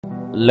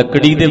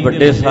ਲੱਕੜੀ ਦੇ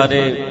ਵੱਡੇ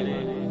ਸਾਰੇ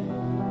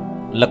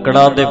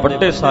ਲੱਕੜਾਂ ਦੇ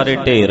ਵੱਡੇ ਸਾਰੇ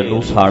ਢੇਰ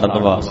ਨੂੰ ਸਾੜਨ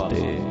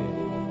ਵਾਸਤੇ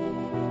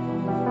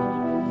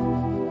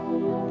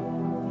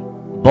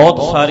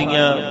ਬਹੁਤ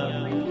ਸਾਰੀਆਂ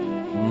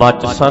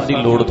ਮਾਚਿਸਾਂ ਦੀ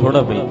ਲੋੜ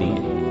ਥੋੜਾ ਪੈਂਦੀ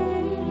ਹੈ।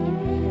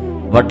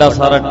 ਵੱਡਾ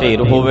ਸਾਰਾ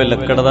ਢੇਰ ਹੋਵੇ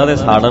ਲੱਕੜ ਦਾ ਤੇ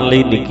ਸਾੜਨ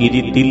ਲਈ ਨਿੱਕੀ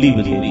ਜੀ ਤੀਲੀ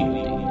ਬਥੇਰੀ ਹੁੰਦੀ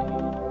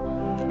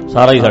ਹੈ,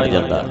 ਸਾਰਾ ਹੀ ਸੜ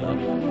ਜਾਂਦਾ।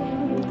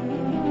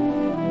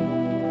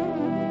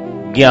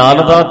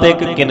 ਗਿਆਨ ਦਾ ਤੇ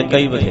ਇੱਕ ਕਿਨਕਾ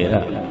ਹੀ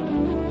ਬਥੇਰਾ।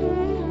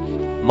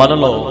 ਮੰਨ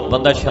ਲਓ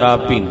ਬੰਦਾ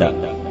ਸ਼ਰਾਬ ਪੀਂਦਾ,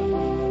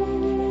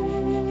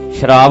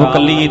 ਸ਼ਰਾਬ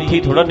ਕੱਲੀ ਇੱਥੇ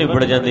ਥੋੜਾ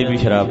ਨਿਬੜ ਜਾਂਦੀ ਵੀ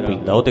ਸ਼ਰਾਬ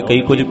ਪੀਂਦਾ, ਉਹ ਤੇ ਕਈ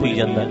ਕੁਝ ਪੀ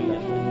ਜਾਂਦਾ।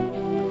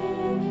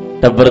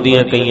 ਟੱਬਰ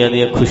ਦੀਆਂ ਕਈਆਂ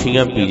ਦੀਆਂ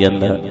ਖੁਸ਼ੀਆਂ ਪੀ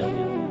ਜਾਂਦਾ,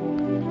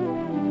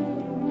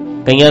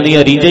 ਕਈਆਂ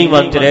ਦੀਆਂ ਰੀਝਾਂ ਹੀ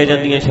ਮਨ 'ਚ ਰਹਿ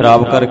ਜਾਂਦੀਆਂ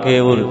ਸ਼ਰਾਬ ਕਰਕੇ,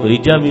 ਉਹ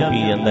ਰੀਝਾਂ ਵੀ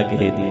ਪੀ ਜਾਂਦਾ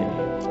ਕਿਸੇ ਦੀਆਂ।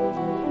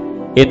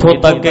 ਇੱਥੋਂ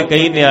ਤੱਕ ਕਿ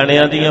ਕਈ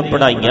ਨਿਆਣਿਆਂ ਦੀਆਂ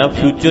ਪੜ੍ਹਾਈਆਂ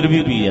ਫਿਊਚਰ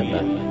ਵੀ ਪੀ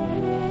ਜਾਂਦਾ,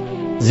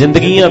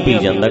 ਜ਼ਿੰਦਗੀਆਂ ਪੀ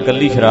ਜਾਂਦਾ,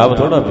 ਕੱਲੀ ਸ਼ਰਾਬ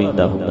ਥੋੜਾ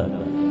ਪੀਂਦਾ ਹੁੰਦਾ।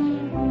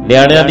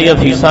 ਨਿਆਣਿਆਂ ਦੀਆਂ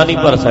ਫੀਸਾਂ ਨਹੀਂ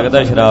ਭਰ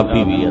ਸਕਦਾ, ਸ਼ਰਾਬ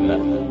ਪੀ ਜਾਂਦਾ।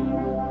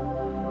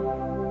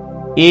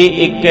 ਇਹ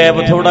ਇੱਕ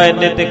ਐਬ ਥੋੜਾ,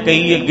 ਇਹਨੇ ਤੇ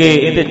ਕਈ ਅੱਗੇ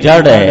ਇਹਦੇ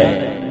ਜੜ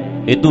ਹੈ,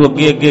 ਇਹਦੂ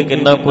ਅੱਗੇ ਅੱਗੇ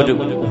ਕਿੰਨਾ ਕੁਝ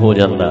ਹੋ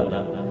ਜਾਂਦਾ।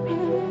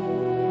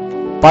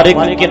 ਪਰ ਇੱਕ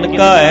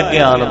ਕਿਨਕਾ ਹੈ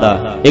ਗਿਆਨ ਦਾ,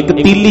 ਇੱਕ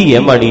ਤੀਲੀ ਹੈ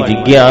ਮਾੜੀ ਜੀ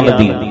ਗਿਆਨ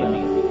ਦੀ।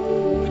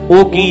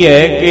 ਉਹ ਕੀ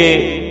ਹੈ ਕਿ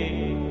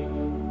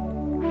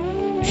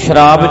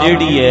ਸ਼ਰਾਬ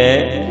ਜਿਹੜੀ ਹੈ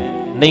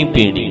ਨਹੀਂ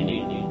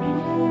ਪੀਣੀ,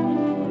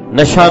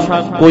 ਨਸ਼ਾ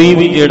ਕੋਈ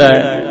ਵੀ ਜਿਹੜਾ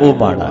ਹੈ ਉਹ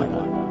ਮਾੜਾ।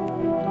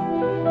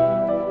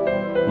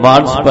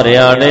 ਮਾਨਸ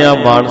ਭਰਿਆ ਆਣਿਆ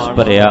ਮਾਨਸ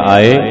ਭਰਿਆ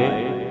ਆਏ,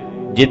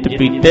 ਜਿਤ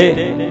ਪੀਤੇ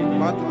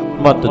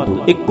ਮਤ ਦੂ।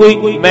 ਇੱਕੋ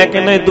ਹੀ ਮੈਂ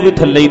ਕਹਿੰਦਾ, ਇਦੋਂ ਵੀ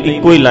ਥੱਲੇ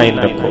ਇੱਕੋ ਹੀ ਲਾਈਨ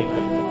ਰੱਖੋ,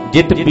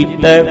 ਜਿਤ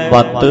ਪੀਤਾ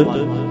ਮਤ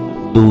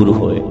ਦੂਰ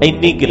ਹੋਏ,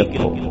 ਇੰਨੀ ਕੀ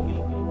ਰੱਖੋ।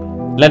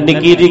 ਲੈ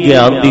ਨਿੱਕੀ ਜੀ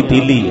ਗਿਆਨ ਦੀ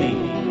ਤੀਲੀ ਹੈ,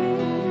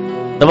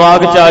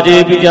 ਦਿਮਾਗ 'ਚ ਆ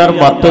ਜੇ ਵੀ ਯਾਰ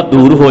ਮਤ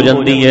ਦੂਰ ਹੋ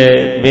ਜਾਂਦੀ ਹੈ,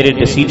 ਮੇਰੇ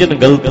ਡਿਸੀਜਨ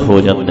ਗਲਤ ਹੋ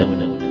ਜਾਂਦੇ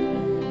ਨੇ,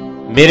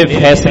 ਮੇਰੇ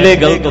ਫੈਸਲੇ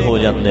ਗਲਤ ਹੋ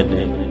ਜਾਂਦੇ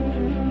ਨੇ,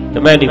 ਤੇ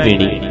ਮੈਂ ਨਹੀਂ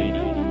ਪੀਣੀ।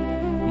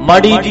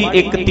 ਮਾੜੀ ਜੀ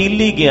ਇੱਕ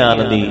ਤੀਲੀ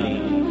ਗਿਆਨ ਦੀ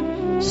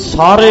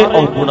ਸਾਰੇ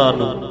ਔਗੁਣਾਂ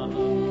ਨੂੰ,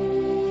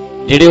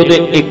 ਜਿਹੜੇ ਉਹਦੇ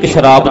ਇੱਕ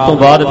ਸ਼ਰਾਬ ਤੋਂ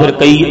ਬਾਅਦ ਫਿਰ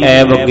ਕਈ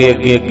ਐਬ ਅੱਗੇ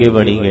ਅੱਗੇ ਅੱਗੇ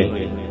ਬਣੀ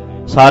ਗਏ,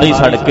 ਸਾਰੀ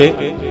ਸੜ ਕੇ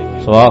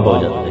ਸਵਾਹ ਹੋ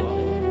ਜਾਂਦੇ।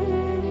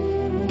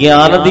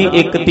 ਗਿਆਨ ਦੀ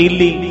ਇੱਕ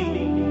ਤੀਲੀ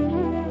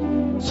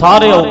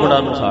ਸਾਰੇ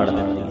ਔਗੁਣਾਂ ਨੂੰ ਸਾੜ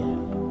ਦਿੰਦੀ ਹੈ।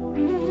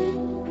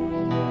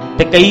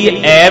 ਤੇ ਕਈ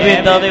ਐਬ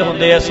ਏਦਾਂ ਦੇ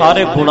ਹੁੰਦੇ ਆ,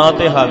 ਸਾਰੇ ਗੁਣਾਂ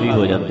ਤੇ ਹਾਵੀ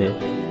ਹੋ ਜਾਂਦੇ।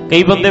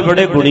 ਕਈ ਬੰਦੇ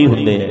ਬੜੇ ਗੁਣੀ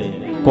ਹੁੰਦੇ ਆ,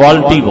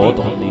 ਕੁਆਲਿਟੀ ਬਹੁਤ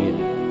ਹੁੰਦੀ ਹੈ,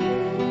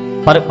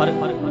 ਪਰ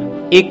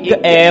ਇੱਕ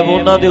ਐਬ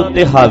ਉਹਨਾਂ ਦੇ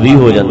ਉੱਤੇ ਹਾਵੀ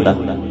ਹੋ ਜਾਂਦਾ।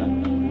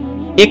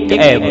 ਇੱਕ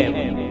ਐਬ,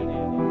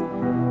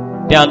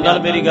 ਧਿਆਨ ਨਾਲ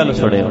ਮੇਰੀ ਗੱਲ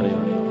ਸੁਣਿਓ।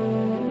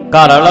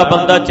 ਘਰ ਵਾਲਾ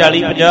ਬੰਦਾ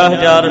 40-50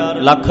 ਹਜ਼ਾਰ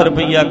ਲੱਖ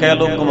ਰੁਪਈਆ ਕਹਿ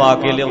ਲੋ ਕਮਾ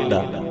ਕੇ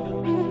ਲਿਆਉਂਦਾ,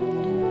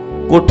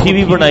 ਕੋਠੀ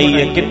ਵੀ ਬਣਾਈ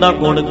ਹੈ, ਕਿੰਨਾ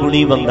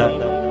ਗੁਣੀ ਬੰਦਾ।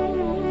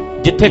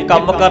 ਜਿੱਥੇ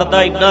ਕੰਮ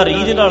ਕਰਦਾ ਇੰਨਾ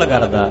ਰੀਝ ਨਾਲ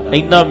ਕਰਦਾ,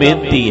 ਇੰਨਾ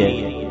ਮਿਹਨਤੀ ਹੈ,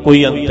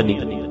 ਕੋਈ ਅੰਤ ਨਹੀਂ।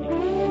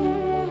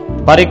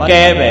 ਪਰ ਇੱਕ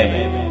ਐਬ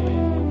ਹੈ,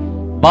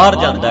 ਬਾਹਰ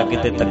ਜਾਂਦਾ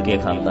ਕਿਤੇ ਧੱਕੇ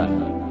ਖਾਂਦਾ,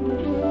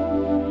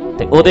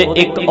 ਤੇ ਉਹਦੇ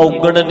ਇੱਕ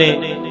ਔਗਣ ਨੇ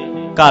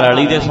ਘਰ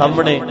ਵਾਲੀ ਦੇ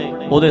ਸਾਹਮਣੇ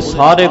ਉਹਦੇ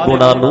ਸਾਰੇ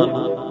ਗੁਣਾਂ ਨੂੰ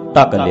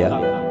ਢੱਕ ਲਿਆ।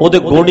 ਉਹਦੇ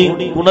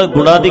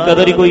ਗੁਣਾਂ ਦੀ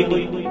ਕਦਰ ਹੀ ਕੋਈ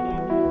ਨਹੀਂ।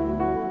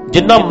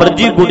 ਜਿੰਨਾ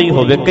ਮਰਜ਼ੀ ਗੁਣੀ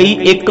ਹੋਵੇ, ਕਈ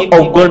ਇੱਕ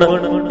ਔਗਣ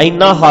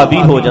ਇੰਨਾ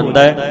ਹਾਵੀ ਹੋ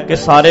ਜਾਂਦਾ ਹੈ ਕਿ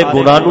ਸਾਰੇ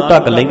ਗੁਣਾਂ ਨੂੰ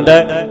ਢੱਕ ਲੈਂਦਾ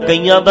ਹੈ।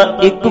 ਕਈਆਂ ਦਾ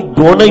ਇੱਕ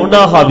ਗੁਣ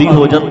ਇੰਨਾ ਹਾਵੀ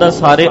ਹੋ ਜਾਂਦਾ,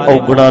 ਸਾਰੇ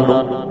ਔਗਣਾਂ ਨੂੰ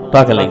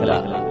ਢੱਕ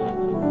ਲੈਂਦਾ।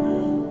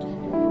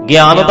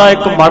 ਗਿਆਨ ਦਾ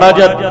ਇੱਕ ਮਾੜਾ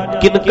ਜਿਹਾ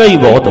ਕਿਨਕਾ ਹੀ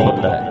ਬਹੁਤ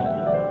ਹੁੰਦਾ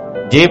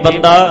ਹੈ। ਜੇ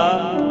ਬੰਦਾ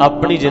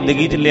ਆਪਣੀ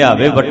ਜ਼ਿੰਦਗੀ 'ਚ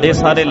ਲਿਆਵੇ ਵੱਡੇ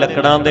ਸਾਰੇ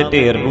ਲੱਕੜਾਂ ਦੇ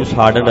ਢੇਰ ਨੂੰ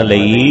ਸਾੜਨ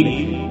ਲਈ,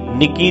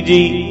 ਨਿੱਕੀ ਜੀ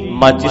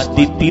ਮਾਚਿਸ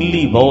ਦੀ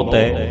ਤੀਲੀ ਬਹੁਤ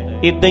ਹੈ।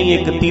 ਏਦਾਂ ਹੀ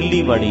ਇੱਕ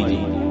ਤੀਲੀ ਮਾੜੀ ਜੀ,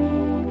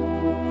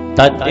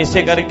 ਤਾਂ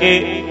ਇਸੇ ਕਰਕੇ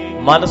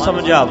ਮਨ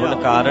ਸਮਝਾਵਣ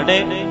ਕਾਰਣੇ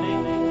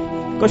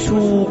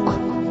ਕਸ਼ੂਕ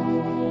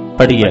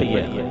ਪੜੀ ਆਈ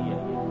ਹੈ।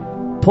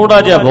 ਥੋੜਾ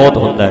ਜਿਹਾ ਬਹੁਤ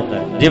ਹੁੰਦਾ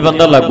ਹੈ, ਜੇ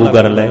ਬੰਦਾ ਲਾਗੂ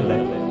ਕਰ ਲੈ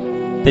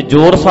ਤੇ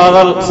ਜ਼ੋਰ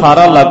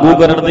ਸਾਰਾ ਲਾਗੂ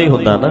ਕਰਨ ਦਾ ਹੀ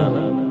ਹੁੰਦਾ ਨਾ।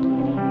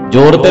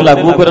 ਜ਼ੋਰ ਤੇ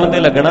ਲਾਗੂ ਕਰਨ ਤੇ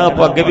ਲੱਗਣਾ।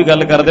 ਆਪਾਂ ਅੱਗੇ ਵੀ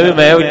ਗੱਲ ਕਰਦੇ ਵੀ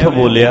ਮੈਂ ਇੱਥੋਂ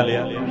ਬੋਲਿਆ,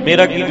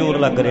 ਮੇਰਾ ਕੀ ਜ਼ੋਰ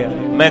ਲੱਗ ਰਿਹਾ,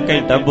 ਮੈਂ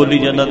ਘੰਟਾ ਬੋਲੀ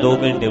ਜਾਂਦਾ, 2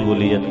 ਘੰਟੇ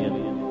ਬੋਲੀ ਜਾਂਦਾ,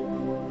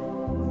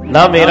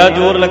 ਨਾ ਮੇਰਾ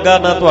ਜ਼ੋਰ ਲੱਗਾ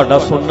ਨਾ ਤੁਹਾਡਾ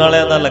ਸੁਣਨ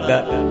ਵਾਲਿਆਂ ਦਾ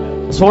ਲੱਗਾ।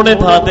 ਸੋਹਣੇ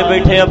ਥਾਂ ਤੇ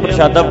ਬੈਠੇ ਆ,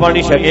 ਪ੍ਰਸ਼ਾਦਾ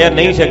ਪਾਣੀ ਛਕਿਆ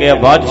ਨਹੀਂ ਛਕਿਆ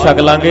ਬਾਅਦ ਛਕ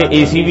ਲਾਂਗੇ,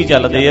 ਏਸੀ ਵੀ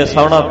ਚੱਲਦੇ ਆ,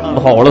 ਸੋਹਣਾ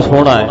ਮਾਹੌਲ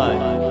ਸੋਹਣਾ ਹੈ।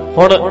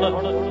 ਹੁਣ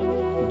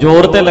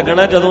ਜ਼ੋਰ ਤੇ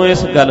ਲੱਗਣਾ ਜਦੋਂ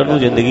ਇਸ ਗੱਲ ਨੂੰ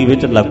ਜ਼ਿੰਦਗੀ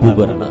ਵਿੱਚ ਲਾਗੂ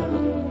ਕਰਨਾ,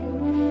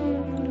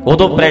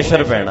 ਉਦੋਂ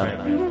ਪ੍ਰੈਸ਼ਰ ਪੈਣਾ।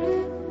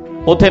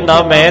 ਉੱਥੇ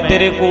ਨਾ ਮੈਂ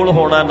ਤੇਰੇ ਕੋਲ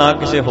ਹੋਣਾ ਨਾ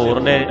ਕਿਸੇ ਹੋਰ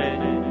ਨੇ।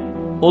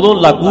 ਉਦੋਂ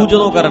ਲਾਗੂ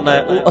ਜਦੋਂ ਕਰਨਾ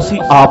ਹੈ ਉਹ ਅਸੀਂ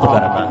ਆਪ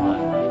ਕਰਨਾ।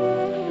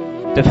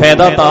 ਤੇ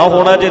ਫਾਇਦਾ ਤਾਂ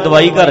ਹੋਣਾ ਜੇ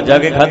ਦਵਾਈ ਘਰ ਜਾ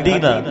ਕੇ ਖਾਧੀ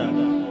ਨਾ,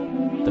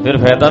 ਤੇ ਫਿਰ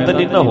ਫਾਇਦਾ ਤਾਂ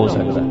ਨਹੀਂ ਨਾ ਹੋ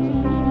ਸਕਦਾ।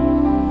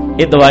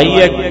 ਇਹ ਦਵਾਈ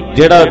ਹੈ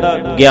ਜਿਹੜਾ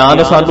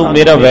ਗਿਆਨ ਸਾਨੂੰ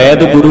ਮੇਰਾ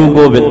ਵੈਦ ਗੁਰੂ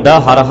ਗੋਬਿੰਦਾ,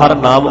 ਹਰ ਹਰ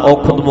ਨਾਮ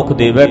ਔਖਦ ਮੁਖ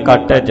ਦੇਵੈ,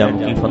 ਕੱਟ ਹੈ ਜਮ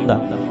ਕੀ ਫੰਦਾ।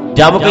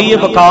 ਜਮ ਕਹੀਏ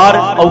ਵਕਾਰ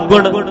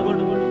ਔਗਣ,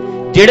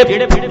 ਜਿਹੜੇ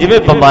ਜਿਵੇਂ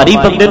ਬਿਮਾਰੀ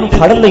ਬੰਦੇ ਨੂੰ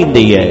ਫੜ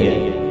ਲੈਂਦੀ ਹੈ,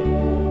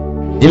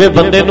 ਜਿਵੇਂ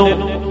ਬੰਦੇ ਨੂੰ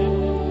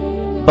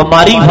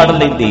ਬਿਮਾਰੀ ਫੜ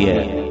ਲੈਂਦੀ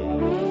ਹੈ,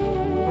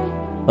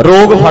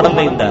 ਰੋਗ ਫੜ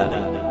ਲੈਂਦਾ,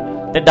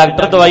 ਤੇ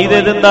ਡਾਕਟਰ ਦਵਾਈ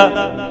ਦੇ ਦਿੰਦਾ,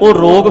 ਉਹ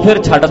ਰੋਗ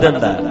ਫਿਰ ਛੱਡ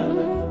ਦਿੰਦਾ,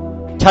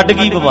 ਛੱਡ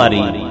ਗਈ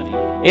ਬਿਮਾਰੀ।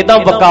 ਏਦਾਂ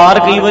ਵਕਾਰ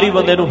ਕਈ ਵਾਰੀ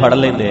ਬੰਦੇ ਨੂੰ ਫੜ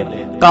ਲੈਂਦੇ,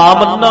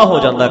 ਕਾਮ ਅੰਨਾ ਹੋ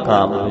ਜਾਂਦਾ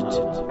ਕਾਮ ਵਿੱਚ।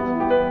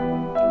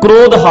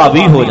 क्रोध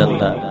हावी हो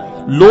जाता,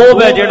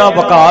 लोभ है जिहड़ा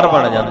वकार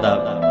बन जाता,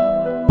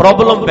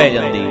 प्रॉब्लम पै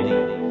जाती है।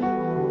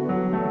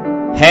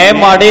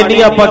 माड़े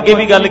नहीं, आपां अगे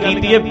भी गल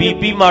कीती है,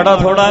 बीपी माड़ा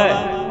थोड़ा है।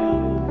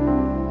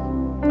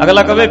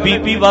 अगला कहे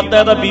बीपी वधदा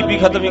है तां बीपी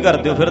खत्म ही कर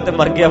दिओ, फिर ते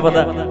मर गया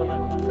बंदा।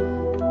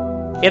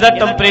 ਇਹਦਾ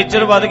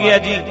ਟੈਂਪਰੇਚਰ ਵੱਧ ਗਿਆ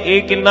ਜੀ,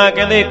 ਇਹ ਕਿੰਨਾ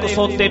ਕਹਿੰਦੇ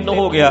 103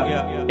 ਹੋ ਗਿਆ,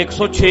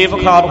 106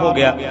 ਬੁਖਾਰ ਹੋ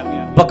ਗਿਆ।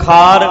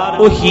 ਬੁਖਾਰ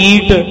ਉਹ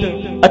ਹੀਟ,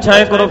 ਅੱਛਾ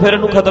ਇਹ ਕਰੋ ਫਿਰ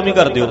ਇਹਨੂੰ ਖਤਮ ਹੀ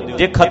ਕਰ ਦਿਓ।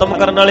 ਜੇ ਖਤਮ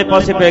ਕਰਨ ਵਾਲੇ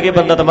ਪਾਸੇ ਪੈ ਗਏ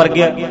ਬੰਦਾ ਤਾਂ ਮਰ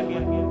ਗਿਆ।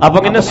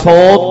 ਆਪਾਂ ਕਹਿੰਦੇ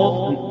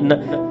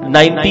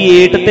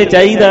 198 ਤੇ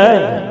ਚਾਹੀਦਾ,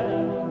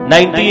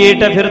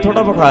 98 ਹੈ ਫਿਰ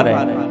ਥੋੜਾ ਬੁਖਾਰ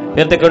ਹੈ,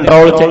 ਫਿਰ ਤੇ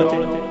ਕੰਟਰੋਲ ਚ।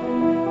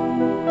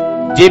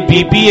 ਜੇ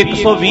ਬੀਪੀ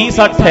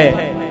 120-60 ਹੈ,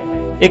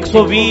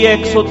 120 ਹੈ,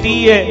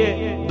 130 ਹੈ,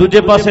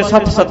 ਦੂਜੇ ਪਾਸੇ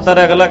 60-70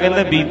 ਹੈ, ਅਗਲਾ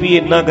ਕਹਿੰਦਾ ਬੀਪੀ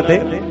ਇੰਨਾ ਕਿਤੇ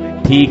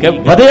ठीक है,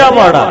 ਵਧਿਆ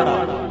ਮਾੜਾ।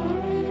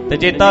 ਤੇ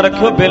ਚੇਤਾ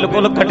ਰੱਖਿਓ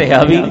ਬਿਲਕੁਲ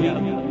ਘਟਿਆ ਵੀ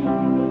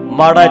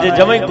ਮਾੜਾ। ਜੇ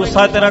ਜਮਾਂ ਹੀ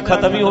ਗੁੱਸਾ ਤੇਰਾ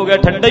ਖਤਮ ਹੀ ਹੋ ਗਿਆ,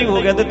 ਠੰਡਾ ਹੀ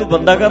ਹੋ ਗਿਆ, ਤੇ ਤੂੰ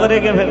ਬੰਦਾ ਕਦ ਰਹਿ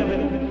ਗਿਆ? ਫਿਰ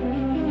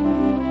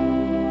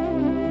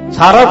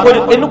ਸਾਰਾ ਕੁਝ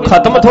ਇਹਨੂੰ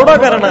ਖਤਮ ਥੋੜਾ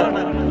ਕਰਨਾ,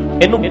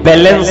 ਇਹਨੂੰ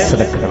ਬੈਲੈਂਸ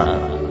ਰੱਖਣਾ।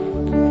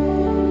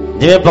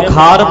 ਜਿਵੇਂ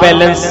ਬੁਖਾਰ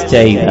ਬੈਲੈਂਸ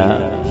ਚਾਹੀਦਾ,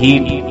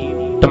 ਹੀਟ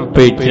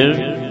ਟੈਂਪਰੇਚਰ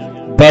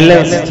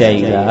ਬੈਲੈਂਸ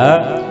ਚਾਹੀਦਾ,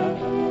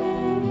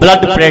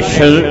 ਬਲੱਡ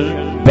ਪ੍ਰੈਸ਼ਰ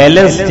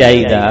ਬੈਲੈਂਸ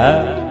ਚਾਹੀਦਾ,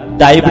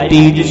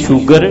 डायबिटीज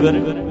शुगर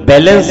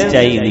बैलेंस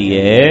चाहिए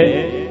है।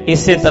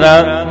 इसी तरह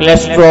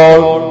कोलेस्ट्रॉल,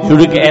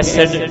 यूरिक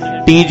एसिड,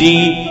 टीजी,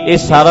 ये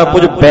सारा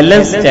कुछ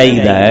बैलेंस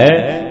चाहिए है।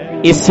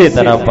 इसी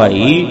तरह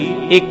भाई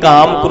ये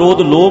काम क्रोध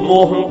लोभ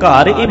मोह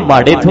हंकार ये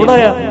माड़े थोड़ा आ,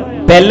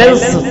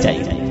 बैलेंस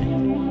चाहिए।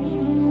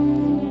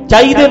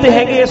 चाहिए तो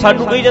है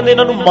सानू कही जाते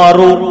इन्हों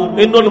मारो,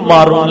 इन्हों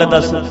मारो। ले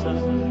दस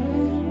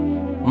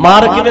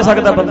मार किवें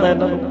सकदा बंदा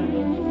इन्हों?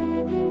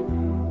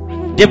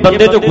 जे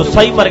बंदे तो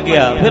गुस्सा ही मर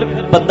गया फिर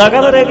बंदा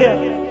कहदा रह गया?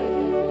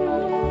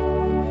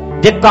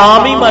 जे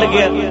काम ही मर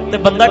गया तो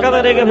बंदा कहदा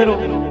रह गया? फिर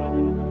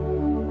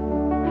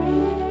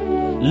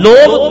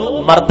लोभ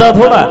मरदा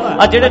थोड़ा।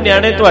 आ जिहड़े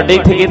न्याणे तुहाडे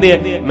इत्थे कहंदे आ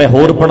मैं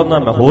होर पढ़ना,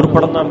 मैं होर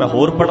पढ़ना, मैं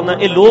होर पढ़ना,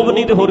 ये लोभ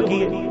नहीं तो होर की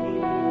है?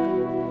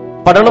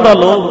 पढ़न दा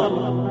लोभ,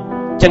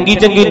 चंगी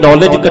चंगी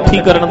नॉलेज इकट्ठी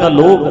करन दा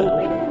लोभ है,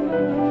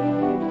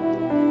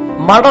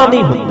 माड़ा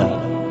नहीं हुंदा।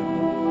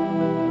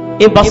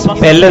 ये बस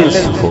बैलेंस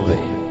होवे,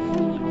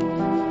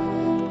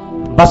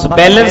 बस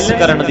बैलेंस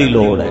करने की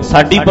लोड़ है।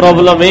 साडी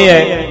प्रॉब्लम यह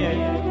है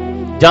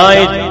जां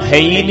है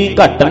ही नहीं,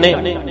 घट ने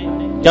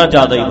जां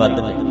ज्यादा ही वध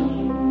ने।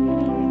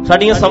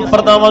 साडियां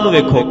संप्रदावां नूं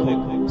वेखो,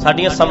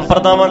 साडियां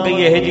संप्रदावां कई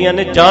इहो जिहियां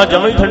ने जां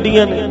जमां ही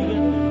ठंडियां ने,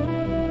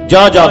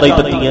 जां ज्यादा ही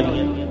तत्तियां ने,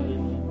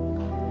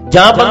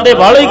 जां बंदे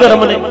वाले ही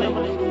गर्म ने,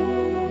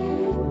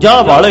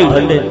 जां वाले ही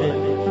ठंडे।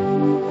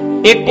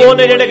 एक ओह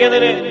ने जिहड़े कहंदे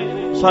ने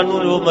सानूं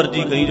जो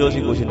मर्जी कही जो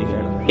असीं कुछ नहीं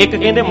कहना। एक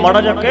कहंदे माड़ा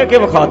जिहा कह के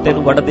विखा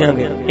तैनूं वड्ड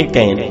देंगे, एक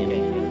कहने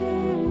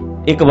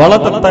एक वाला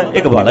तत्ता है,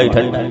 एक वाला ही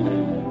ठंडा है।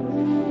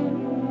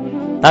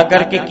 तां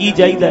करके की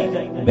चाहिए?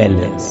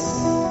 बैलेंस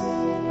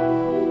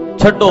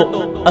छड्डो।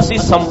 असी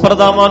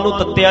संप्रदावां नूं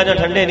तत्तिया जां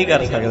ठंडे नहीं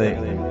कर सकते,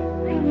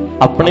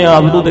 अपने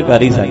आप नूं ते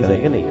कर ही सकते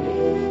कि नहीं?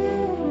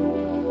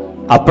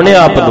 अपने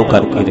आप नूं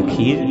करके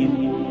रखिए।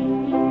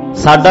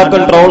 साडा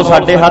कंट्रोल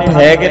साडे हथ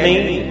है कि नहीं?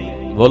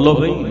 बोलो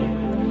भाई।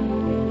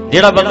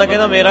 जिहड़ा बंदा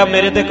कहदा मेरा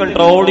मेरे ते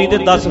कंट्रोल ही, ते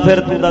दस फिर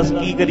तू दस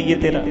की करिए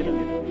तेरा?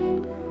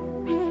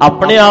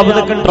 अपने आप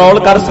ते कंट्रोल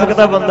कर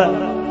सकता बंदा?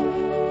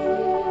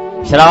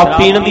 शराब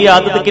पीण की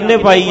आदत किन्ने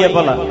पाई है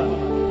भला?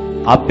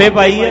 आपे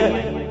पाई है।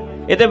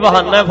 ये तो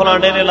बहाना है,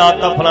 फलाने ने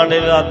लाता, फलाने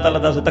ने लाता।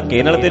 दस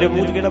धक्के नाल तेरे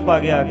मूंह च किहड़ा पा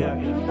के आ गया?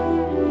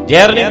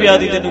 जहर नहीं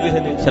पियादी तेनों किसी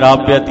ने, शराब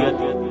पियाती।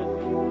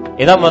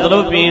 ਇਹਦਾ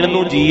मतलब पीण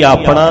नूं जी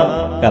अपना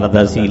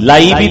करदा सी।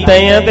 लाई भी तय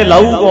है ते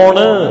लाऊ कौन?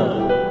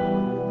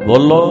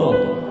 बोलो।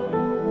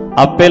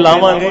 आपे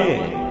लावांगे।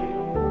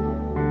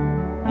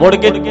 मुड़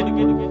के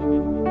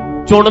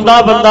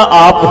चुनदा बंदा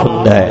आप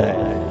हुंदा है,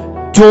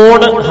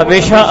 चोण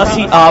हमेशा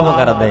असी आप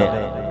करदे हैं।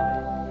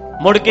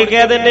 मुड़ के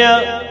कह दिंदे आ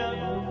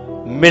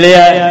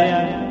मिलिया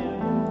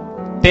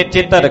ते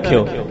चेता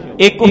रखियो,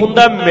 एक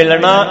हुंदा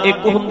मिलना,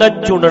 एक हुंदा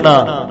चुनना।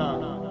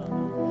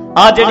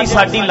 आ जिहड़ी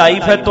साडी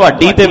लाइफ है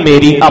तुहाडी ते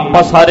मेरी,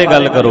 आपां सारे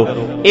गल करो,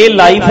 ये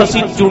लाइफ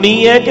असी चुनी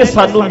है कि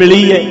सानू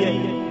मिली है?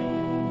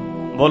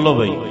 बोलो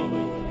भाई।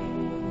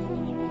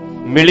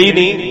 मिली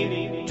नहीं,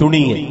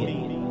 चुनी है।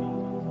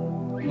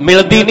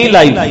 मिलती नहीं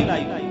लाइफ,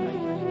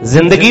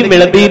 जिंदगी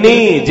मिलती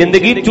नहीं,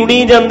 जिंदगी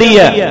चुनी जाती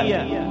है।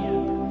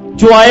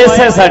 चॉइस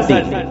है साडी,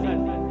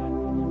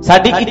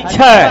 साडी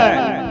इच्छा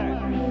है।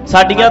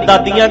 साडियां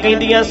दादियां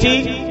कहंदियां सी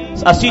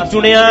असी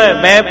चुनिया है।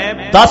 मैं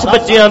 10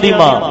 बच्चियां दी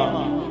मां।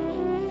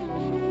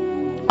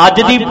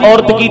 अज दी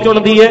औरत की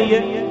चुनदी है?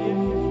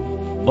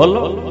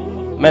 बोलो।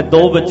 मैं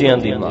 2 बच्चियां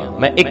दी मां,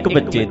 मैं 1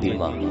 बच्चे दी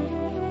मां,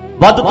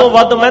 वध तो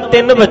वध मैं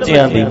 3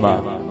 बच्चियां दी मां।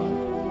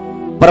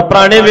 पर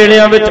पुराने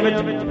वेलियां विच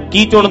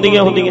की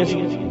चुनदियां हुंदियां सी?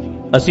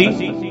 असी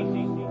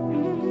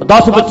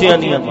 10 बच्चियां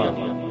दी मां।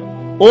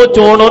 ਉਹ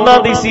ਚੋਣ ਉਹਨਾਂ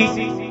ਦੀ ਸੀ,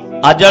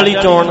 ਅੱਜ ਵਾਲੀ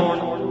ਚੋਣ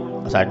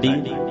ਸਾਡੀ।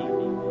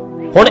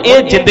 ਹੁਣ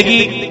ਇਹ ਜ਼ਿੰਦਗੀ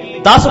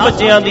 10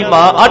 ਬੱਚਿਆਂ ਦੀ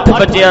ਮਾਂ, 8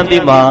 ਬੱਚਿਆਂ ਦੀ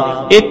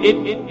ਮਾਂ ਇਹ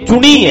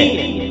ਚੁਣੀ ਹੈ,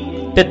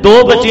 ਤੇ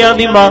 2 ਬੱਚਿਆਂ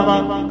ਦੀ ਮਾਂ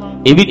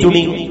ਇਹ ਵੀ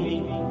ਚੁਣੀ,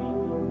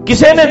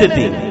 ਕਿਸੇ ਨੇ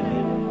ਦਿੱਤੀ।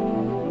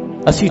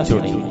 ਅਸੀਂ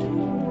ਚੁਣੀ।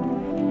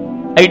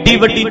 ਐਡੀ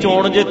ਵੱਡੀ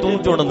ਚੋਣ ਜੇ ਤੂੰ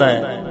ਚੁਣਦਾ ਹੈ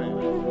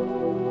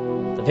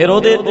ਤੇ ਫਿਰ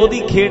ਉਹਦੀ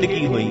ਖੇਡ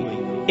ਕੀ ਹੋਈ?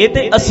 ਇਹ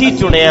ਤੇ ਅਸੀਂ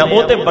ਚੁਣਿਆ,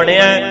 ਉਹ ਤੇ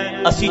ਬਣਿਆ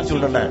ਅਸੀਂ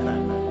ਚੁਣਨਾ।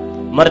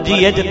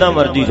 ਮਰਜ਼ੀ ਹੈ ਜਿੱਦਾਂ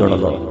ਮਰਜ਼ੀ ਚੁਣ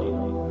ਲਓ।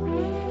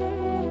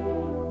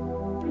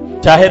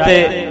 ਚਾਹੇ ਤੇ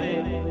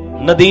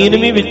ਨਦੀਨ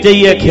ਵੀ ਵਿੱਚ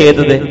ਹੀ ਹੈ, ਖੇਤ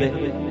ਦੇ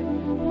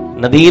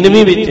ਨਦੀਨ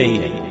ਵੀ ਵਿੱਚ ਹੀ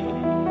ਹੈ,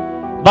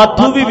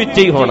 ਬਾਥੂ ਵੀ ਵਿੱਚ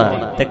ਹੀ ਹੋਣਾ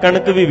ਤੇ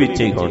ਕਣਕ ਵੀ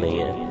ਵਿੱਚ ਹੀ ਹੋਣੀ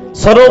ਹੈ,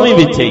 ਸਰੋਂ ਵੀ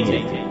ਵਿੱਚ ਹੀ ਹੈ,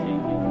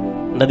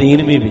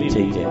 ਨਦੀਨ ਵੀ ਵਿੱਚ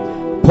ਹੀ ਹੈ,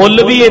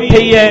 ਫੁੱਲ ਵੀ ਇੱਥੇ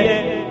ਹੀ ਹੈ,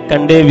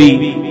 ਕੰਡੇ ਵੀ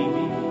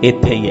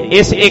ਇੱਥੇ ਹੀ ਹੈ।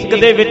 ਇਸ ਇੱਕ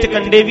ਦੇ ਵਿੱਚ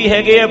ਕੰਡੇ ਵੀ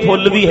ਹੈਗੇ ਆ,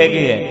 ਫੁੱਲ ਵੀ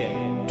ਹੈਗੇ ਆ।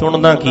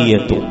 ਚੁਣਨਾ ਕੀ ਹੈ?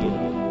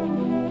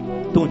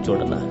 ਤੂੰ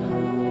ਚੁਣਨਾ।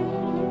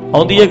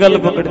 ਆਉਂਦੀ ਹੈ ਗੱਲ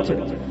ਪਕੜ ਚ।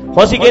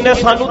 ਹੁਣ ਅਸੀਂ ਕਹਿੰਦੇ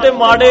ਸਾਨੂੰ ਤੇ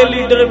ਮਾੜੇ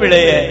ਲੀਡਰ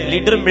ਮਿਲੇ ਐ।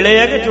 ਲੀਡਰ ਮਿਲੇ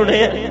ਆ ਕਿ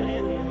ਚੁਣੇ ਆ?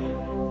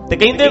 ਤੇ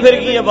ਕਹਿੰਦੇ ਫਿਰ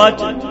ਕੀ ਆ ਬਾਅਦ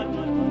ਚ?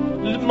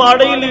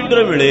 ਮਾੜੇ ਹੀ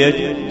ਲੀਡਰ ਮਿਲੇ ਆ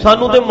ਜੀ,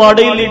 ਸਾਨੂੰ ਤੇ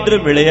ਮਾੜੇ ਹੀ ਲੀਡਰ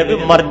ਮਿਲੇ ਆ। ਵੀ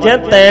ਮਰ ਜਾ,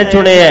 ਤੈਂ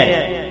ਚੁਣਿਆ,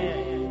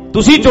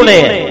 ਤੁਸੀਂ ਚੁਣੇ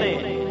ਆ।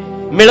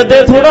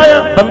 ਮਿਲਦੇ ਥੋੜਾ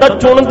ਆ, ਬੰਦਾ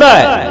ਚੁਣਦਾ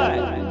ਹੈ।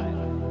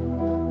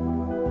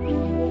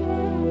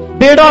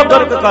 ਬੇੜਾ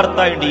ਗਰਕ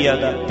ਕਰਤਾ ਇੰਡੀਆ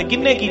ਦਾ। ਤੇ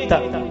ਕਿੰਨੇ ਕੀਤਾ?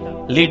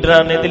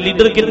 ਲੀਡਰਾਂ ਨੇ। ਤੇ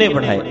ਲੀਡਰ ਕਿੰਨੇ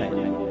ਬਣਾਏ?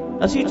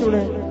 ਅਸੀਂ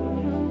ਚੁਣੇ।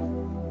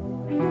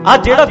 ਆ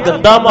ਜਿਹੜਾ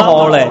ਗੰਦਾ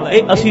ਮਾਹੌਲ ਹੈ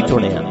ਇਹ ਅਸੀਂ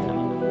ਚੁਣਿਆ।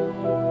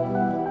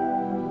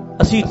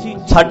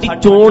 ਸਾਡੀ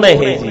ਚੋਣ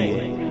ਇਹ ਜੀ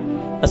ਹੈ।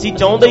 ਅਸੀਂ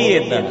ਚਾਹੁੰਦੇ ਹੀ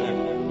ਏਦਾਂ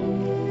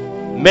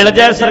ਮਿਲ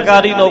ਜਾਏ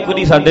ਸਰਕਾਰੀ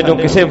ਨੌਕਰੀ, ਸਾਡੇ ਚੋਂ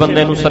ਕਿਸੇ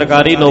ਬੰਦੇ ਨੂੰ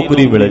ਸਰਕਾਰੀ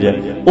ਨੌਕਰੀ ਮਿਲ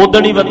ਜਾਏ,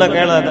 ਉਦੋਂ ਹੀ ਬੰਦਾ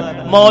ਕਹਿਣ ਲੱਗਦਾ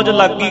ਮੌਜ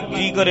ਲੱਗ ਗਈ,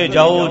 ਜੀ ਕਰੇ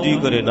ਜਾਓ, ਜੀ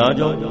ਕਰੇ ਨਾ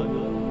ਜਾਓ।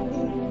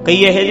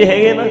 ਕਈ ਇਹੋ ਜਿਹੇ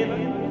ਹੈਗੇ ਨਾ,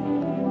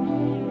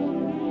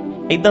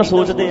 ਏਦਾਂ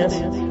ਸੋਚਦੇ ਆ।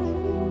 ਅਸੀਂ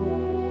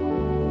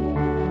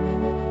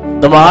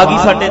ਦਿਮਾਗ ਹੀ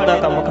ਸਾਡੇ ਏਦਾਂ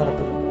ਕੰਮ ਕਰਦਾ।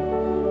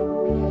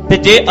 ਤੇ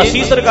ਜੇ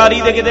ਅਸੀਂ ਸਰਕਾਰੀ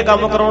ਦੇ ਕਿਤੇ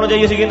ਕੰਮ ਕਰਾਉਣ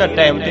ਜਾਈਏ, ਅਸੀਂ ਕਹਿੰਦੇ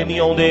ਟਾਈਮ ਤੇ ਨਹੀਂ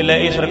ਆਉਂਦੇ, ਲੈ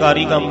ਇਹ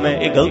ਸਰਕਾਰੀ ਕੰਮ ਹੈ,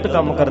 ਇਹ ਗਲਤ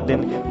ਕੰਮ ਕਰਦੇ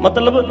ਨੇ।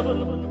 ਮਤਲਬ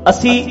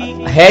ਅਸੀਂ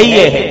ਹੈ ਹੀ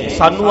ਇਹ,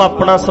 ਸਾਨੂੰ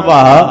ਆਪਣਾ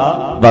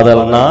ਸੁਭਾਅ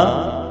ਬਦਲਣਾ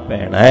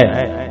ਪੈਣਾ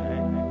ਹੈ।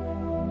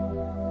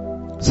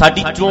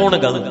 ਸਾਡੀ ਚੋਣ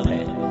ਗਲਤ ਹੈ।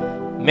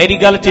 ਮੇਰੀ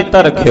ਗੱਲ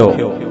ਚੇਤਾ ਰੱਖਿਓ,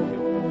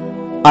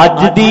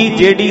 ਅੱਜ ਦੀ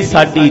ਜਿਹੜੀ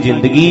ਸਾਡੀ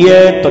ਜ਼ਿੰਦਗੀ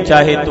ਹੈ, ਤਾਂ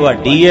ਚਾਹੇ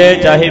ਤੁਹਾਡੀ ਹੈ,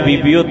 ਚਾਹੇ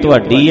ਬੀਬੀਓ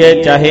ਤੁਹਾਡੀ ਹੈ,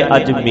 ਚਾਹੇ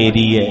ਅੱਜ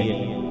ਮੇਰੀ ਹੈ,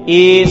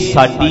 ਇਹ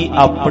ਸਾਡੀ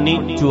ਆਪਣੀ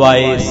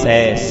ਚੁਆਇਸ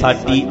ਹੈ,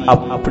 ਸਾਡੀ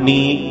ਆਪਣੀ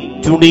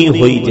ਚੁਣੀ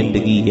ਹੋਈ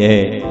ਜ਼ਿੰਦਗੀ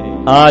ਹੈ।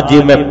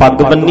 ਜੇ ਮੈਂ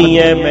ਪੱਗ ਬੰਨੀ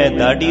ਹੈ, ਮੈਂ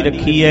ਦਾੜੀ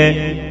ਰੱਖੀ ਹੈ,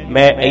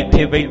 ਮੈਂ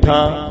ਇੱਥੇ ਬੈਠਾ,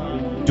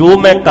 ਜੋ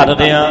ਮੈਂ ਕਰ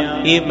ਰਿਹਾ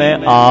ਇਹ ਮੈਂ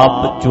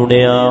ਆਪ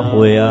ਚੁਣਿਆ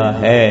ਹੋਇਆ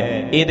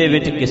ਹੈ। ਇਹਦੇ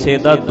ਵਿੱਚ ਕਿਸੇ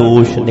ਦਾ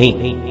ਦੋਸ਼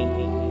ਨਹੀਂ।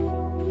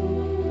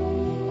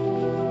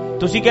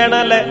 ਤੁਸੀਂ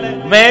ਕਹਿਣਾ ਲੈ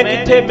ਮੈਂ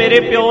ਕਿੱਥੇ, ਮੇਰੇ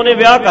ਪਿਓ ਨੇ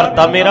ਵਿਆਹ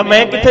ਕਰਤਾ ਮੇਰਾ,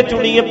 ਮੈਂ ਕਿੱਥੇ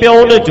ਚੁਣੀ ਹੈ?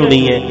 ਪਿਓ ਨੇ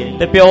ਚੁਣੀ ਹੈ।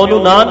 ਤੇ ਪਿਓ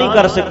ਨੂੰ ਨਾ ਨਹੀਂ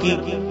ਕਰ ਸਕੀ,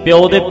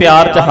 ਪਿਓ ਦੇ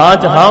ਪਿਆਰ ਚ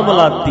ਹਾਂ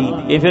ਮਿਲਾਤੀ।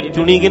 ਇਹ ਫਿਰ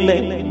ਚੁਣੀ ਕਿੰਨੇ?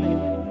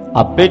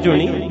 ਆਪੇ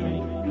ਚੁਣੀ,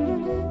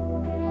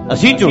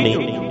 ਅਸੀਂ ਚੁਣੀ।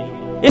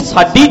 ਇਹ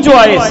ਸਾਡੀ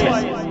ਚੁਆਇਸ ਹੈ,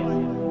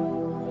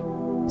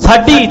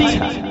 ਸਾਡੀ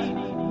ਇੱਛਾ।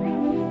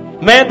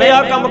 ਮੈਂ ਤਾਂ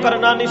ਆਹ ਕੰਮ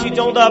ਕਰਨਾ ਨਹੀਂ ਸੀ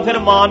ਚਾਹੁੰਦਾ, ਫਿਰ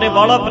ਮਾਂ ਨੇ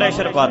ਬਾਹਲਾ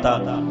ਪ੍ਰੈਸ਼ਰ ਪਾਤਾ।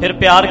 ਫਿਰ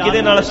ਪਿਆਰ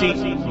ਕਿਹਦੇ ਨਾਲ ਸੀ?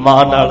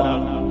 ਮਾਂ ਨਾਲ।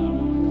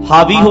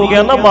 ਹਾਵੀ ਹੋ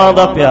ਗਿਆ ਨਾ ਮਾਂ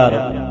ਦਾ ਪਿਆਰ।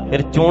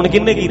 ਫਿਰ ਚੋਣ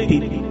ਕਿਹਨੇ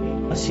ਕੀਤੀ?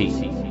 ਅਸੀਂ।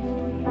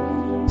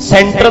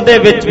 ਸੈਂਟਰ ਦੇ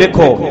ਵਿੱਚ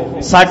ਵੇਖੋ,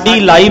 ਸਾਡੀ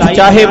ਲਾਈਫ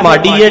ਚਾਹੇ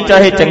ਮਾੜੀ ਹੈ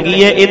ਚਾਹੇ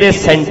ਚੰਗੀ ਹੈ, ਇਹਦੇ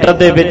ਸੈਂਟਰ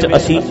ਦੇ ਵਿੱਚ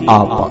ਅਸੀਂ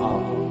ਆਪ ਹਾਂ।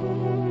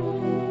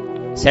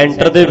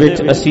 ਸੈਂਟਰ ਦੇ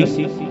ਵਿੱਚ ਅਸੀਂ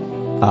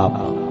ਆਪ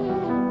ਹਾਂ।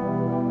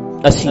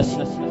 ਅਸੀਂ।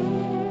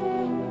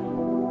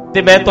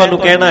 ਤੇ ਮੈਂ ਤੁਹਾਨੂੰ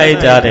ਕਹਿਣਾ ਇਹ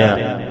ਚਾਹ ਰਿਹਾ,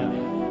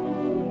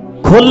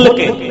 ਖੁੱਲ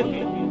ਕੇ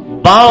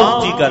ਬਾਂਹ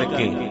ਉੱਚੀ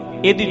ਕਰਕੇ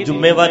ਇਹਦੀ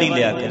ਜ਼ਿੰਮੇਵਾਰੀ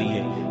ਲਿਆ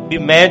ਕਰੀਏ ਵੀ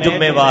ਮੈਂ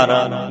ਜ਼ਿੰਮੇਵਾਰ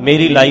ਹਾਂ।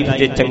 ਮੇਰੀ ਲਾਈਫ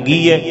ਜੇ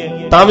ਚੰਗੀ ਹੈ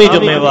ਤਾਂ ਵੀ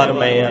ਜ਼ਿੰਮੇਵਾਰ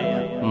ਮੈਂ ਆ,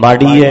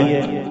 ਮਾੜੀ ਹੈ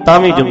ਤਾਂ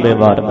ਵੀ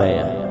ਜ਼ਿੰਮੇਵਾਰ ਮੈਂ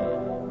ਆ।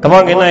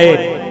 ਕਵਾਂਗੇ ਨਾ ਇਹ,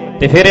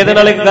 ਤੇ ਫਿਰ ਇਹਦੇ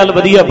ਨਾਲ ਇੱਕ ਗੱਲ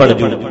ਵਧੀਆ ਬਣ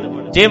ਜੂ।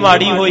 ਜੇ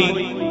ਮਾੜੀ ਹੋਈ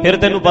ਫਿਰ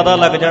ਤੈਨੂੰ ਪਤਾ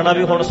ਲੱਗ ਜਾਣਾ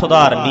ਵੀ ਹੁਣ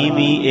ਸੁਧਾਰਨੀ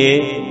ਵੀ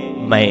ਇਹ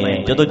ਮੈਂ।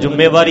 ਜਦੋਂ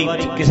ਜ਼ਿੰਮੇਵਾਰੀ,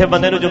 ਕਿਸੇ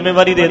ਬੰਦੇ ਨੂੰ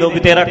ਜ਼ਿੰਮੇਵਾਰੀ ਦੇ ਦਿਓ ਵੀ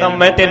ਤੇਰਾ ਕੰਮ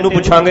ਮੈਂ, ਤੈਨੂੰ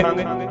ਪੁੱਛਾਂਗੇ।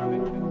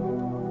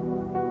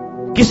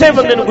 ਕਿਸੇ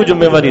ਬੰਦੇ ਨੂੰ ਕੋਈ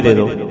ਜ਼ਿੰਮੇਵਾਰੀ ਦੇ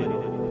ਦਿਓ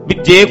ਵੀ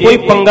ਜੇ ਕੋਈ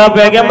ਪੰਗਾ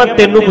ਪੈ ਗਿਆ ਮੈਂ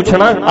ਤੈਨੂੰ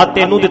ਪੁੱਛਣਾ, ਆ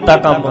ਤੈਨੂੰ ਦਿੱਤਾ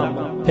ਕੰਮ,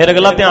 ਫਿਰ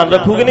ਅਗਲਾ ਧਿਆਨ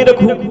ਰੱਖੂ ਕਿ ਨਹੀਂ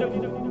ਰੱਖੂ?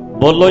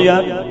 ਬੋਲੋ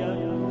ਯਾਰ।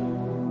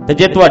 ਤੇ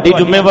ਜੇ ਤੁਹਾਡੀ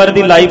ਜ਼ਿੰਮੇਵਾਰੀ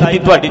ਦੀ ਲਾਈਫ ਦੀ,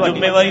 ਤੁਹਾਡੀ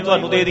ਜ਼ਿੰਮੇਵਾਰੀ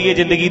ਤੁਹਾਨੂੰ ਦੇ ਦਈਏ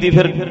ਜ਼ਿੰਦਗੀ ਦੀ,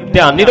 ਫਿਰ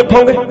ਧਿਆਨ ਨਹੀਂ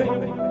ਰੱਖੋਗੇ?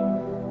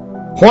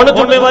 ਹੁਣ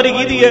ਜ਼ਿੰਮੇਵਾਰੀ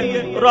ਕਿਹਦੀ ਹੈ?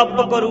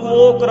 ਰੱਬ ਕਰੂ,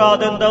 ਉਹ ਕਰਾ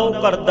ਦਿੰਦਾ, ਉਹ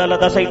ਕਰਦਾ। ਲੈ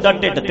ਦੱਸ, ਏਦਾਂ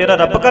ਢਿੱਡ ਤੇਰਾ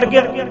ਰੱਬ ਕਰ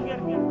ਗਿਆ?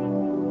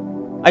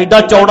 ਐਡਾ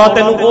ਚੌੜਾ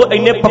ਤੈਨੂੰ ਉਹ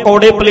ਇੰਨੇ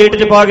ਪਕੌੜੇ ਪਲੇਟ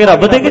 'ਚ ਪਾ ਕੇ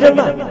ਰੱਬ ਦੇ ਕੇ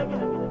ਜਾਂਦਾ?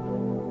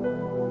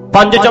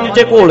 5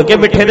 ਚਮਚੇ ਘੋਲ ਕੇ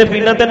ਮਿੱਠੇ ਦੇ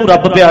ਪੀਣਾ, ਤੈਨੂੰ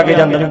ਰੱਬ ਪਿਆ ਕੇ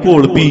ਜਾਂਦਾ ਵੀ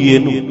ਘੋਲ ਪੀ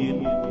ਇਹਨੂੰ।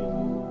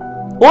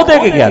 ਉਹ ਦੇ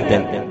ਕੇ ਗਿਆ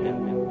ਤੈਨੂੰ।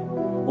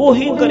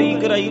 ਉਹੀ ਕਰੀ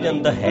ਕਰਾਈ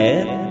ਜਾਂਦਾ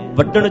ਹੈ,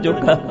 ਵੱਢਣ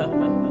ਜੋਗਾ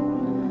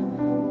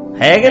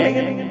ਹੈ ਕਿ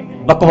ਨਹੀਂ?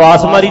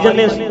 ਬਕਵਾਸ ਮਾਰੀ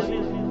ਜਾਂਦੇ ਅਸੀਂ।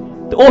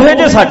 ਤੇ ਉਹੇ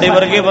ਜੇ ਸਾਡੇ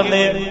ਵਰਗੇ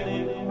ਬੰਦੇ ਆ,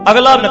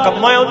 ਅਗਲਾ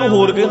ਨਕੰਮਾ ਹੈ, ਉਹਨੂੰ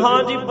ਹੋਰ ਕੇ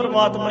ਹਾਂ ਜੀ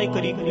ਪਰਮਾਤਮਾ ਹੀ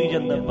ਕਰੀ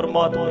ਜਾਂਦਾ,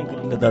 ਪਰਮਾਤਮਾ ਹੀ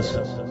ਕਰੀ। ਦੱਸ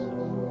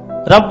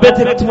ਰੱਬ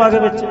ਇੱਥੇ ਕਿੱਥੋਂ ਆ ਗਿਆ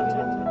ਵਿੱਚ?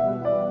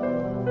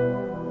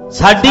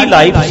 ਸਾਡੀ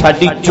ਲਾਈਫ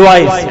ਸਾਡੀ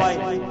ਚੁਆਇਸ ਹੈ।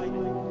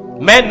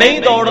 ਮੈਂ ਨਹੀਂ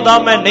ਦੌੜਦਾ,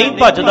 ਮੈਂ ਨਹੀਂ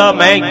ਭੱਜਦਾ,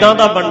 ਮੈਂ ਇਦਾਂ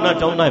ਦਾ ਬਣਨਾ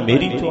ਚਾਹੁੰਦਾ,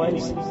 ਮੇਰੀ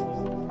ਚੁਆਇਸ।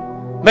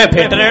 ਮੈਂ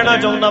ਫਿੱਟ ਰਹਿਣਾ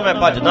ਚਾਹੁੰਦਾ, ਮੈਂ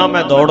ਭੱਜਦਾ,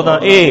 ਮੈਂ ਦੌੜਦਾ,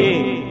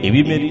 ਇਹ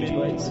ਵੀ ਮੇਰੀ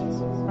ਚੁਆਇਸ।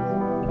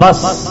 ਬਸ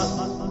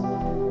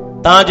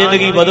ਤਾਂ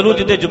ਜ਼ਿੰਦਗੀ ਬਦਲੂ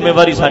ਜਿੱਤੇ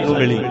ਜ਼ਿੰਮੇਵਾਰੀ ਸਾਨੂੰ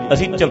ਮਿਲੀ।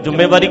 ਅਸੀਂ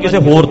ਜ਼ਿੰਮੇਵਾਰੀ ਕਿਸੇ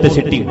ਹੋਰ ਤੇ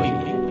ਸਿੱਟੀ ਹੋਈ।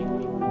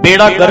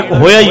 बेड़ा गर्क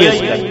होया ही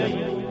इस करके।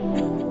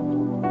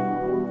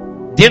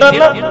 ਜਿਹੜਾ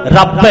ਨਾ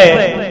ਰੱਬ ਹੈ,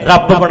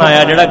 ਰੱਬ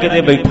ਬਣਾਇਆ ਜਿਹੜਾ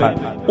ਕਿਤੇ ਬੈਠਾ,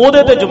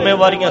 ਉਹਦੇ ਤੇ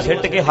ਜ਼ਿੰਮੇਵਾਰੀਆਂ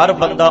ਸਿੱਟ ਕੇ ਹਰ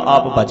ਬੰਦਾ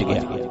ਆਪ ਬਚ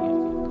ਗਿਆ।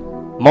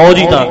 ਮੌਜ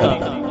ਹੀ ਤਾਂ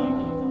ਕਰਦਾ।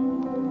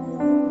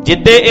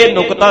 ਜਿੱਦੇ ਇਹ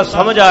ਨੁਕਤਾ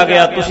ਸਮਝ ਆ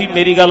ਗਿਆ, ਤੁਸੀਂ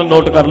ਮੇਰੀ ਗੱਲ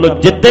ਨੋਟ ਕਰ ਲਓ,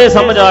 ਜਿੱਦੇ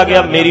ਸਮਝ ਆ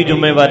ਗਿਆ ਮੇਰੀ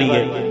ਜ਼ਿੰਮੇਵਾਰੀ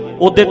ਹੈ,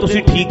 ਉਹਦੇ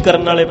ਤੁਸੀਂ ਠੀਕ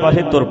ਕਰਨ ਵਾਲੇ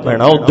ਪਾਸੇ ਤੁਰ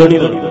ਪੈਣਾ, ਉਦੋਂ ਨਹੀਂ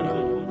ਤੁਰ ਪੈਣਾ।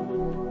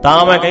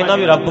 ਤਾਂ ਮੈਂ ਕਹਿੰਦਾ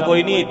ਵੀ ਰੱਬ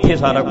ਕੋਈ ਨਹੀਂ, ਇੱਥੇ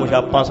ਸਾਰਾ ਕੁਝ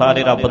ਆਪਾਂ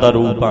ਸਾਰੇ ਰੱਬ ਦਾ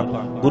ਰੂਪ ਆ।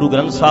 ਗੁਰੂ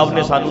ਗ੍ਰੰਥ ਸਾਹਿਬ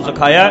ਨੇ ਸਾਨੂੰ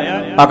ਸਿਖਾਇਆ,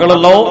 ਅਕਲ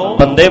ਲਓ,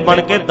 ਬੰਦੇ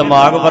ਬਣ ਕੇ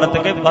ਦਿਮਾਗ ਵਰਤ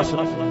ਕੇ ਬਸ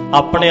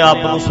ਆਪਣੇ ਆਪ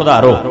ਨੂੰ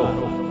ਸੁਧਾਰੋ,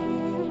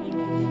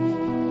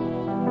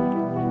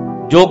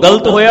 ਜੋ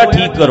ਗਲਤ ਹੋਇਆ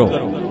ਠੀਕ ਕਰੋ,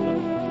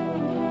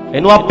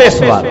 ਇਹਨੂੰ ਆਪੇ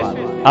ਸਵਾਰੋ,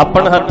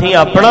 ਆਪਣ ਹੱਥੀਂ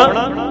ਆਪਣਾ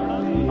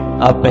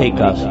ਆਪੇ ਹੀ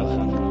ਕਾਫੀ।